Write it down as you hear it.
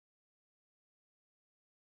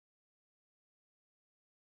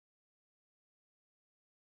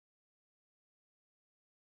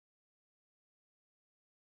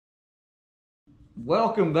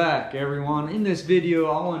Welcome back, everyone. In this video,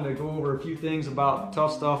 I wanted to go over a few things about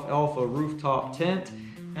Tuff Stuff Alpha rooftop tent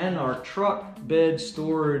and our truck bed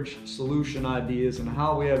storage solution ideas and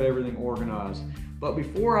how we have everything organized. But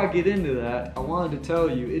before I get into that, I wanted to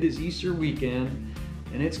tell you it is Easter weekend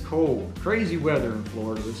and it's cold. Crazy weather in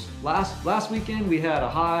Florida. This last weekend we had a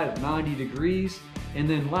high of 90 degrees, and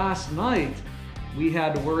then last night we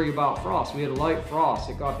had to worry about frost. We had a light frost.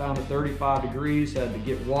 It got down to 35 degrees, had to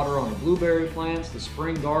get water on the blueberry plants, the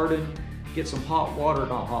spring garden, get some hot water,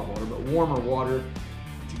 not hot water, but warmer water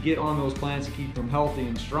to get on those plants to keep them healthy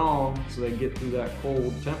and strong so they get through that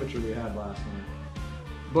cold temperature we had last night.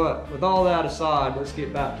 But with all that aside, let's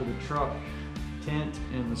get back to the truck, tent,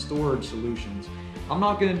 and the storage solutions. I'm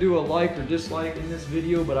not going to do a like or dislike in this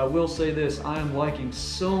video, but I will say this: I am liking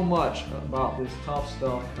so much about this Tuff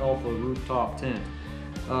Stuff Alpha rooftop tent.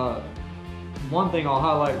 One thing I'll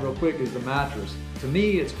highlight real quick is the mattress. To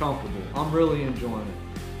me, it's comfortable. I'm really enjoying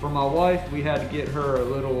it. For my wife, we had to get her a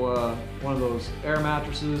little one of those air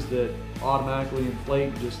mattresses that automatically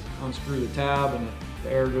inflate. Just unscrew the tab and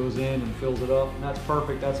the air goes in and fills it up, and that's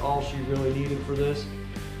perfect. That's all she really needed for this.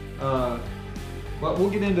 But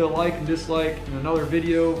we'll get into like and dislike in another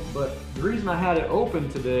video. But the reason I had it open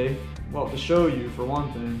today, well, to show you for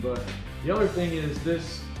one thing, but the other thing is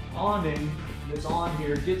this awning that's on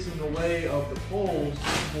here gets in the way of the poles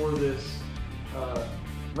for this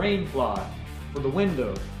rainfly for the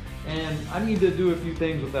window. And I need to do a few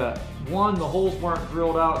things with that. One, the holes weren't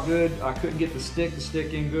drilled out good. I couldn't get the stick to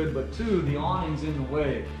stick in good. But two, the awning's in the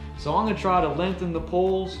way. So I'm gonna try to lengthen the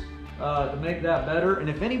poles to make that better. And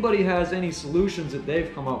if anybody has any solutions that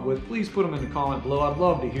they've come up with, please put them in the comment below. I'd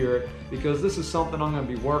love to hear it, because this is something I'm going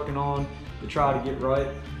to be working on to try to get right.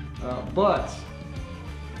 But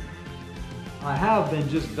I have been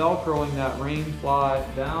just velcroing that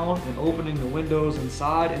rainfly down and opening the windows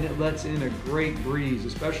inside, and it lets in a great breeze,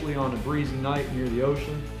 especially on a breezy night near the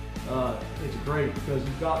ocean. It's great because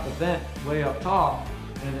you've got the vent way up top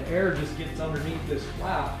and the air just gets underneath this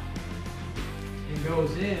flap. It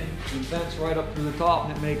goes in and vents right up through the top,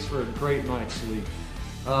 and it makes for a great night's sleep.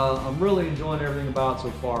 I'm really enjoying everything about it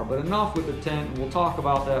so far, but enough with the tent, and we'll talk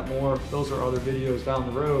about that more. Those are other videos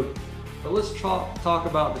down the road. But let's talk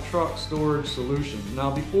about the truck storage solution.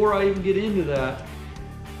 Now, before I even get into that,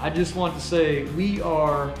 I just want to say we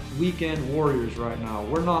are weekend warriors right now.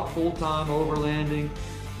 We're not full-time overlanding.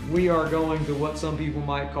 We are going to what some people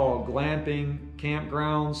might call glamping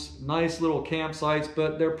campgrounds, nice little campsites,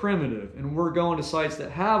 but they're primitive. And we're going to sites that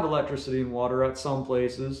have electricity and water at some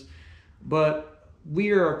places, but we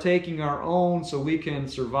are taking our own so we can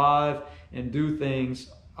survive and do things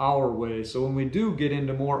our way. So when we do get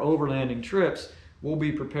into more overlanding trips, we'll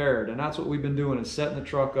be prepared. And that's what we've been doing, is setting the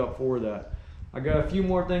truck up for that. I got a few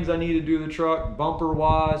more things I need to do to the truck, bumper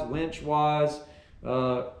wise, winch wise,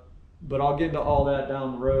 but I'll get into all that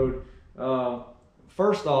down the road.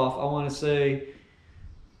 First off, I want to say,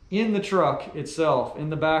 in the truck itself, in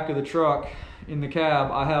the back of the truck, in the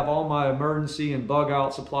cab, I have all my emergency and bug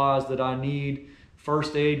out supplies that I need,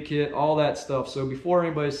 first aid kit, all that stuff. So before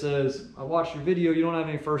anybody says, I watched your video, you don't have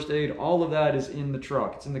any first aid, all of that is in the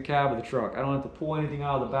truck. It's in the cab of the truck. I don't have to pull anything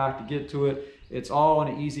out of the back to get to it. It's all in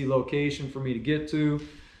an easy location for me to get to,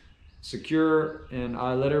 secure, and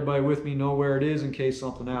I let everybody with me know where it is in case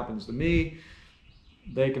something happens to me.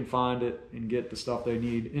 They can find it and get the stuff they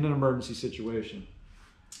need in an emergency situation.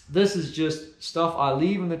 This is just stuff I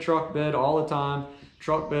leave in the truck bed all the time.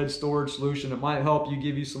 Truck bed storage solution. It might help you,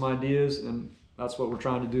 give you some ideas, and that's what we're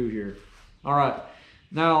trying to do here. All right,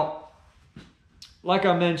 now, like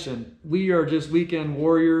I mentioned, we are just weekend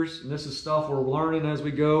warriors, and this is stuff we're learning as we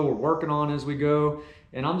go, we're working on as we go.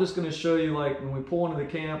 And I'm just going to show you, like, when we pull into the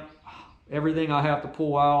camp, everything I have to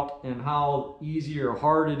pull out and how easy or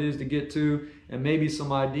hard it is to get to, and maybe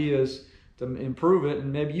some ideas to improve it.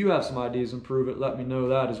 And maybe you have some ideas to improve it. Let me know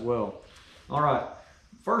that as well. All right,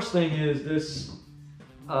 first thing is this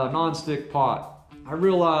non-stick pot. I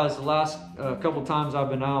realized the last couple times I've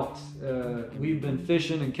been out, we've been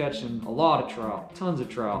fishing and catching a lot of trout, tons of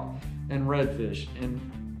trout and redfish. And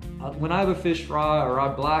when I have a fish fry or I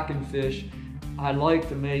blacken fish, I like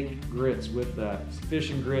to make grits with that.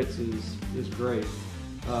 Fishing grits is great.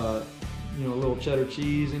 You know, a little cheddar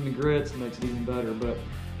cheese in the grits makes it even better. But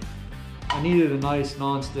I needed a nice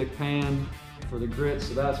non-stick pan for the grits,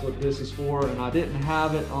 so that's what this is for. And I didn't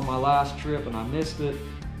have it on my last trip and I missed it.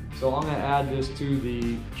 So I'm gonna add this to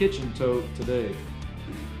the kitchen tote today.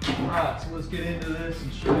 All right, so let's get into this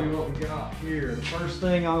and show you what we got here. The first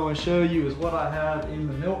thing I'm gonna show you is what I have in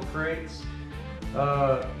the milk crates.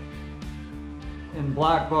 In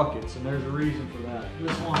black buckets, and there's a reason for that.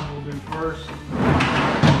 This one we'll do first.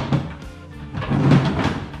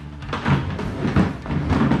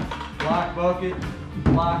 black bucket,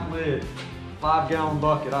 black lid, 5-gallon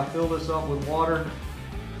bucket. I fill this up with water,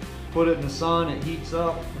 put it in the sun, it heats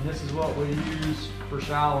up, and this is what we use for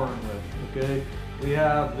showering with, okay? We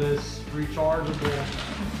have this rechargeable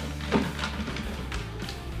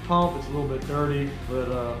pump. It's a little bit dirty,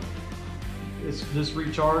 but this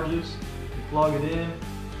recharges. You plug it in,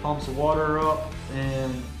 pumps the water up,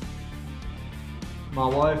 and my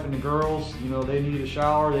wife and the girls, you know, they need a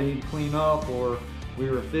shower, they need to clean up, or we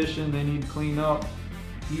were fishing, they need to clean up.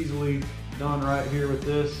 Easily done right here with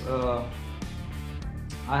this.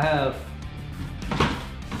 I have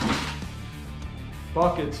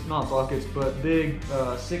buckets, not buckets, but big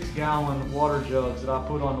 6-gallon water jugs that I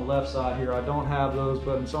put on the left side here. I don't have those,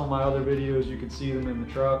 but in some of my other videos you can see them in the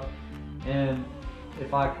truck. And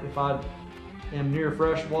if I am near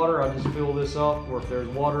fresh water, I just fill this up, or if there's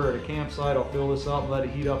water at a campsite, I'll fill this up and let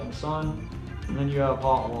it heat up in the sun, and then you have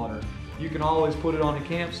hot water. You can always put it on a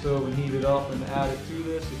camp stove and heat it up and add it to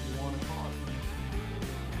this if you want it hot.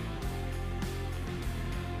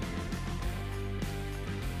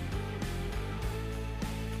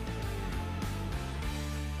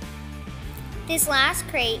 This last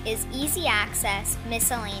crate is easy access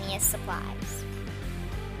miscellaneous supplies.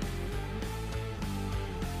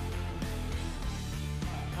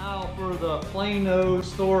 Now for the Plano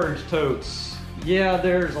storage totes. Yeah,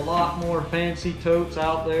 there's a lot more fancy totes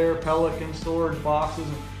out there, Pelican storage boxes,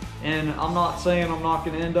 and I'm not saying I'm not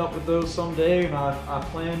going to end up with those someday, and I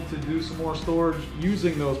plan to do some more storage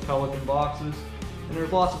using those Pelican boxes. And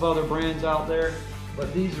there's lots of other brands out there,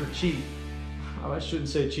 but these are cheap. I shouldn't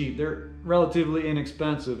say cheap, they're relatively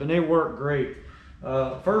inexpensive, and they work great.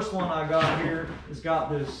 First one I got here has got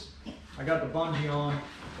this, I got the bungee on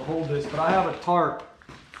to hold this, but I have a tarp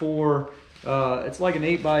for, it's like an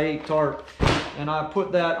 8x8 tarp, and I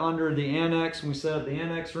put that under the annex when we set up the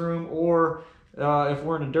annex room, or if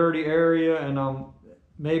we're in a dirty area and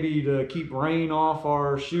maybe to keep rain off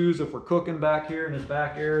our shoes if we're cooking back here in this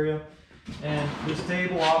back area. And this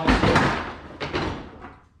table, obviously,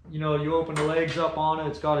 you know, you open the legs up on it,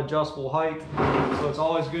 it's got adjustable height, so it's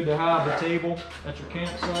always good to have a table at your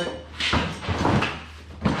campsite.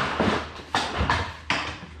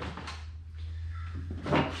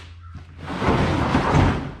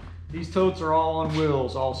 These totes are all on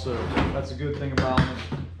wheels also. That's a good thing about them.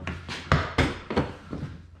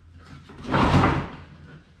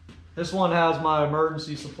 This one has my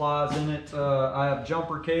emergency supplies in it. I have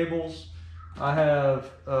jumper cables. I have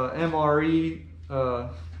MRE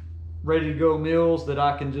ready to go meals that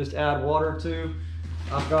I can just add water to.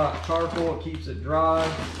 I've got charcoal, it keeps it dry.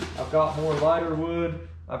 I've got more lighter wood.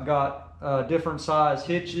 I've got different size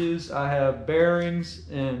hitches. I have bearings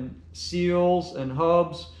and seals and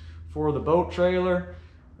hubs for the boat trailer.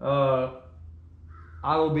 I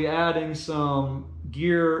will be adding some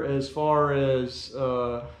gear as far as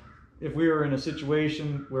if we were in a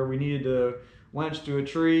situation where we needed to winch to a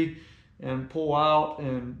tree and pull out,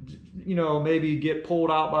 and you know, maybe get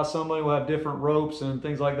pulled out by somebody. We'll have different ropes and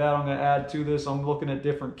things like that I'm going to add to this. I'm looking at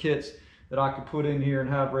different kits that I could put in here and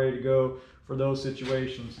have ready to go for those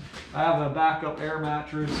situations. I have a backup air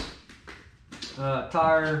mattress,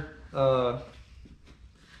 tire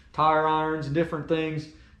irons, and different things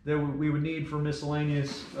that we would need for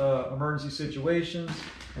miscellaneous emergency situations,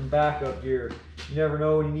 and backup gear. You never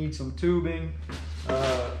know when you need some tubing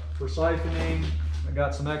for siphoning. I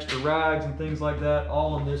got some extra rags and things like that,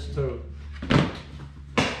 all in this tote.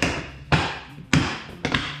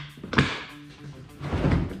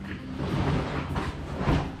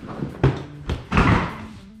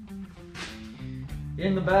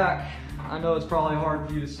 In the back, I know it's probably hard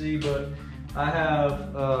for you to see, but I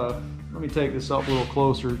have, let me take this up a little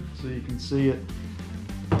closer so you can see it.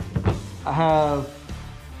 I have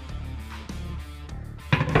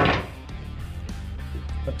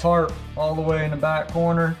a tarp all the way in the back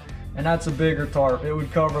corner, and that's a bigger tarp. It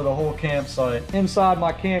would cover the whole campsite. Inside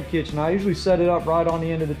my camp kitchen, I usually set it up right on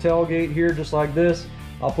the end of the tailgate here, just like this.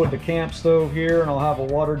 I'll put the camp stove here, and I'll have a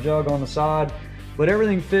water jug on the side, but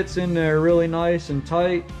everything fits in there really nice and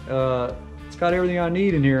tight. It's got everything I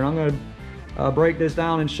need in here. I'm gonna break this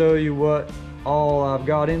down and show you what all I've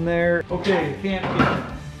got in there. Okay, the camp kitchen.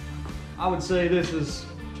 I would say this is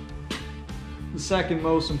the second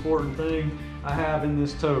most important thing I have in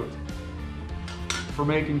this tote for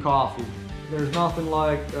making coffee. There's nothing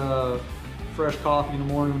like fresh coffee in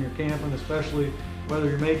the morning when you're camping, especially whether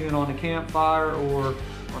you're making it on a campfire or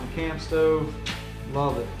on a camp stove.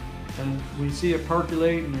 Love it. And when you see it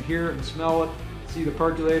percolate and you hear it and smell it, see the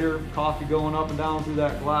percolator, coffee going up and down through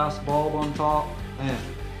that glass bulb on top, man,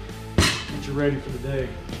 get you ready for the day.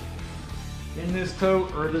 In this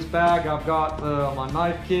tote, or this bag, I've got my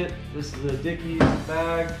knife kit. This is a Dickies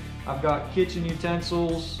bag. I've got kitchen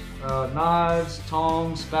utensils, knives,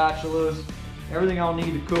 tongs, spatulas. Everything I'll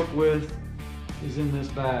need to cook with is in this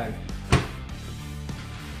bag.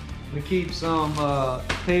 We keep some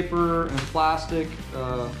paper and plastic.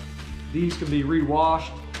 These can be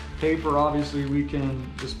re-washed. Paper, obviously, we can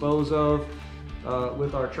dispose of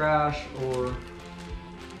with our trash or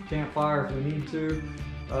campfire if we need to.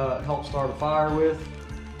 Help start a fire with.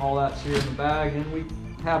 All that's here in the bag, and we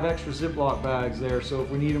have extra Ziploc bags there, so if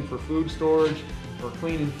we need them for food storage or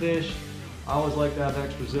cleaning fish, I always like to have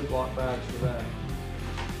extra Ziploc bags for that.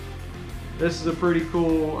 This is a pretty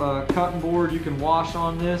cool cutting board. You can wash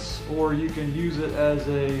on this, or you can use it as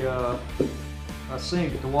a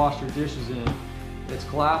sink to wash your dishes in. It's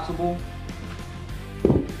collapsible,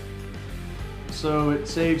 so it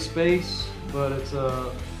saves space, but it's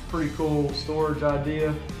a pretty cool storage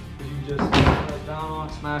idea. You can just put it down on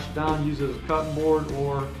it, smash it down, use it as a cutting board,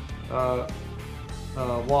 or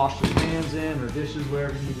wash your pans in or dishes,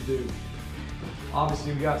 whatever you need to do.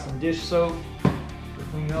 Obviously, we got some dish soap to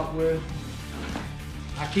clean up with.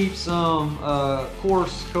 I keep some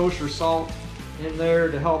coarse kosher salt in there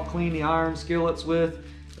to help clean the iron skillets with,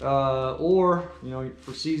 or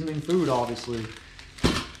for seasoning food, obviously.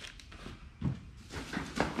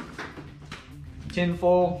 Tin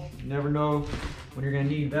foil, you never know when you're going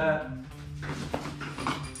to need that.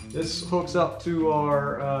 This hooks up to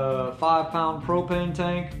our 5-pound propane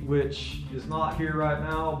tank, which is not here right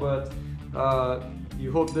now, but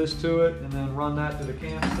you hook this to it and then run that to the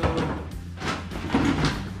camp stove.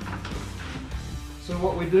 So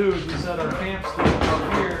what we do is we set our camp stove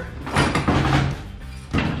up here,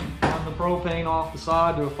 run the propane off the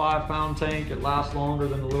side to a 5-pound tank. It lasts longer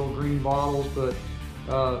than the little green bottles, but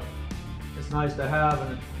it's nice to have.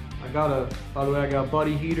 And by the way, I got a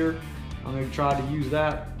buddy heater. I'm going to try to use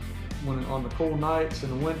that on the cold nights in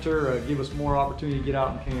the winter, give us more opportunity to get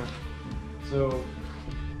out and camp. So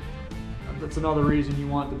that's another reason you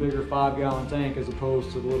want the bigger 5-gallon tank as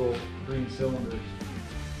opposed to the little green cylinders.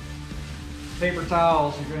 Paper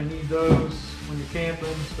towels, you're going to need those when you're camping,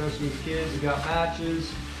 especially with kids. You've got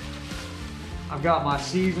matches. I've got my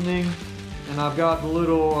seasoning, and I've got the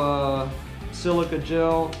little silica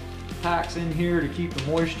gel packs in here to keep the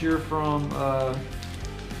moisture from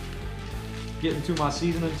getting to my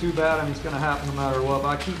seasoning too bad. I mean, it's going to happen no matter what, but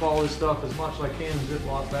I keep all this stuff as much as I can in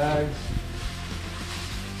Ziploc bags.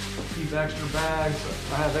 Keep extra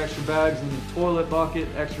bags. I have extra bags in the toilet bucket,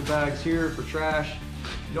 extra bags here for trash.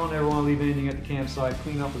 You don't ever want to leave anything at the campsite.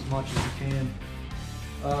 Clean up as much as you can.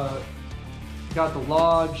 Got the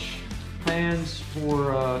Lodge pans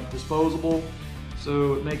for disposable,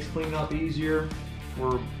 so it makes cleaning up easier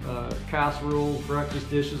for casseroles, breakfast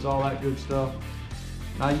dishes, all that good stuff.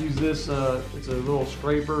 And I use this, it's a little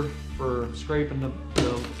scraper for scraping the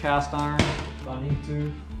cast iron if I need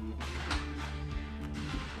to.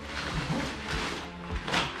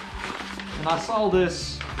 And I saw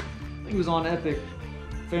this, I think it was on Epic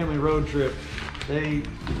Family Road Trip. They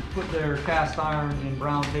put their cast iron in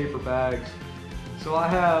brown paper bags. So I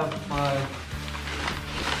have my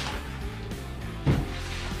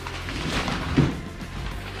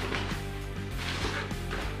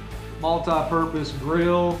multi-purpose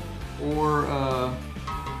grill or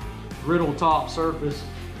griddle top surface.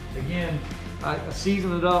 Again, I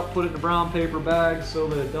season it up, put it in a brown paper bag so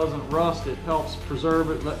that it doesn't rust. It helps preserve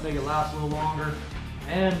it, make it last a little longer.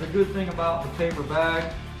 And the good thing about the paper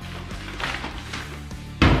bag,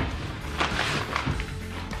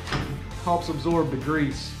 helps absorb the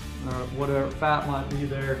grease, whatever fat might be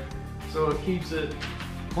there. So it keeps it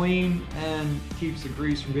clean and keeps the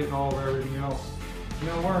grease from getting all over everything else. You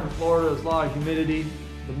know, we're in Florida, there's a lot of humidity.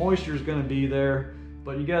 The moisture is going to be there,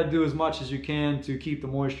 but you got to do as much as you can to keep the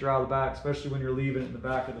moisture out of the back, especially when you're leaving it in the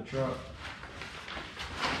back of the truck.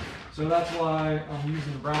 So that's why I'm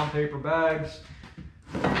using the brown paper bags.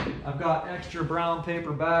 I've got extra brown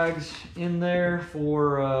paper bags in there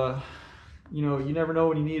for, you know, you never know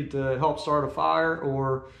when you need it to help start a fire,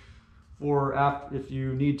 or if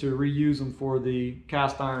you need to reuse them for the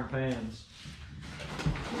cast iron pans.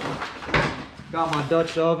 Got my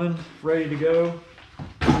Dutch oven ready to go.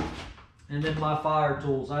 And then my fire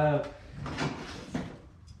tools. I have,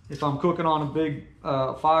 if I'm cooking on a big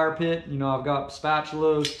fire pit, you know, I've got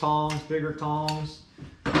spatulas, tongs, bigger tongs.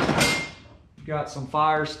 Got some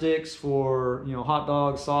fire sticks for, you know, hot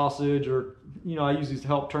dog, sausage, or, you know, I use these to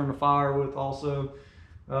help turn the fire with also.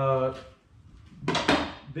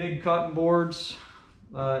 Big cutting boards.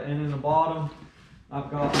 And in the bottom, I've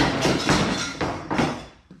got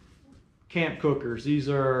camp cookers. These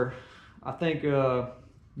are, I think,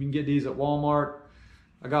 You can get these at Walmart.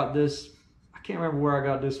 I got this, I can't remember where I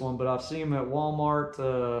got this one, but I've seen them at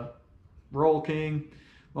Walmart, Roll King.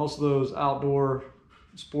 Most of those outdoor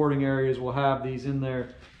sporting areas will have these in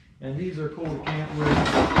there. And these are cool to camp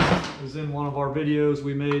with. It was in one of our videos.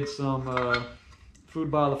 We made some food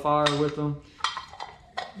by the fire with them.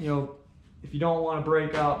 You know, if you don't want to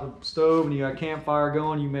break out the stove and you got a campfire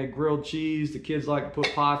going, you make grilled cheese. The kids like to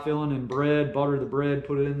put pie filling in bread, butter the bread,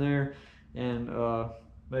 put it in there, and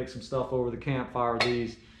make some stuff over the campfire with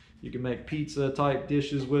these. You can make pizza type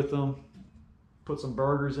dishes with them. Put some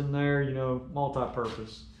burgers in there, you know,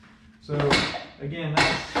 multi-purpose. So again,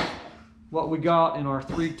 that's what we got in our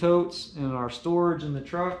 3 totes and our storage in the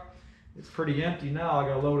truck. It's pretty empty now. I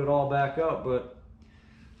gotta load it all back up, but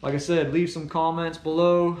like I said, leave some comments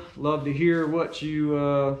below. Love to hear what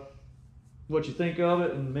you think of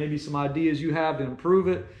it, and maybe some ideas you have to improve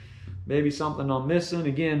it. Maybe something I'm missing.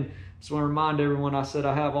 Again, just want to remind everyone, I said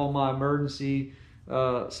I have all my emergency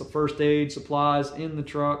first aid supplies in the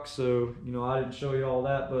truck, so you know I didn't show you all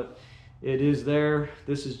that, but it is there.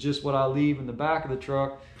 This is just what I leave in the back of the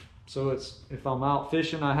truck. So it's, if I'm out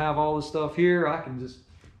fishing, I have all this stuff here. I can just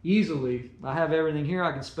easily, I have everything here.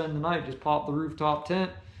 I can spend the night, just pop the rooftop tent,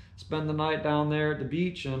 spend the night down there at the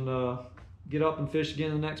beach, and get up and fish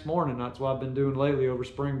again the next morning. That's what I've been doing lately over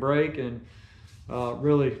spring break, and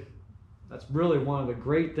really, that's really one of the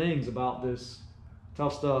great things about this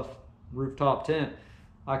Tuff Stuff rooftop tent.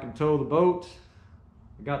 I can tow the boat,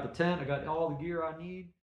 I got the tent, I got all the gear I need.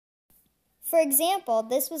 For example,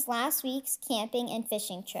 this was last week's camping and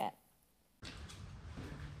fishing trip.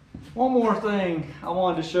 One more thing I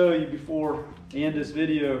wanted to show you before the end of this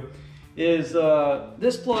video is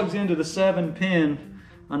this plugs into the 7-pin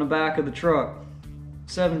on the back of the truck.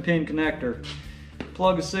 7-pin connector.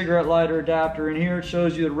 Plug a cigarette lighter adapter in here. It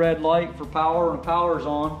shows you the red light for power, and power's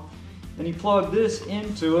on. And you plug this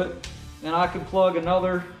into it, and I could plug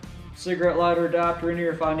another cigarette lighter adapter in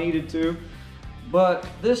here if I needed to. But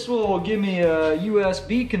this will give me a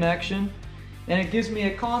USB connection, and it gives me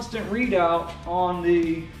a constant readout on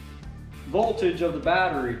the voltage of the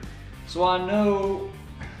battery. So I know,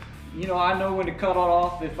 you know, I know when to cut it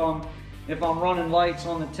off if I'm running lights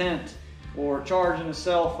on the tent or charging a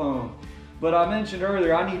cell phone. But I mentioned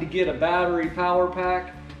earlier I need to get a battery power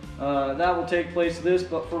pack. That will take place of this,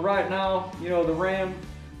 but for right now, you know,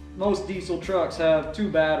 most diesel trucks have 2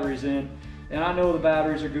 batteries in, and I know the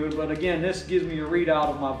batteries are good, but again, this gives me a readout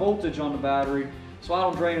of my voltage on the battery, so I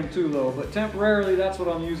don't drain them too low. But temporarily, that's what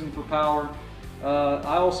I'm using for power.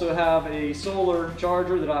 I also have a solar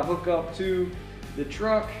charger that I hook up to the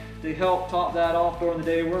truck to help top that off during the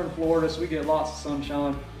day. We're in Florida, so we get lots of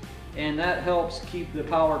sunshine, and that helps keep the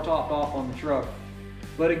power topped off on the truck.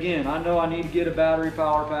 But again, I know I need to get a battery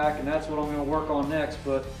power pack, and that's what I'm going to work on next.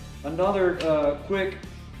 But another quick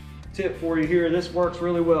tip for you here, this works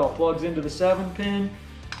really well. Plugs into the 7-pin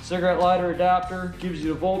cigarette lighter adapter, gives you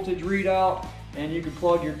the voltage readout, and you can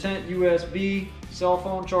plug your tent USB, cell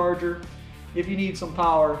phone charger if you need some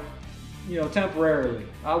power, you know, temporarily.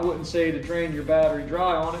 I wouldn't say to drain your battery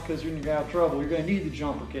dry on it, because you're going to have trouble. You're going to need the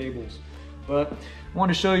jumper cables. But I want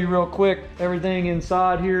to show you real quick, everything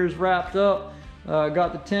inside here is wrapped up.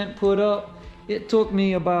 Got the tent put up. It took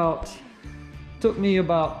me about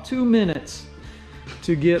 2 minutes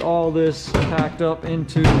to get all this packed up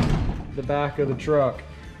into the back of the truck,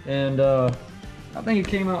 and I think it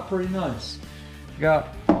came out pretty nice.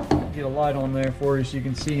 Get a light on there for you so you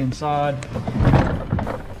can see inside.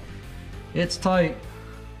 It's tight,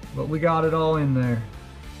 but we got it all in there.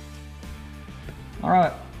 All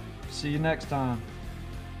right, see you next time.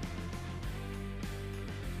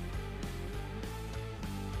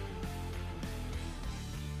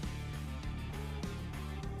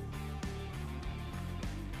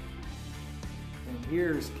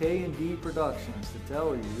 Here's K&D Productions to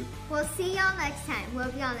tell you. We'll see y'all next time. We'll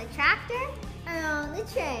be on the tractor or on the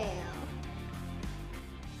trail.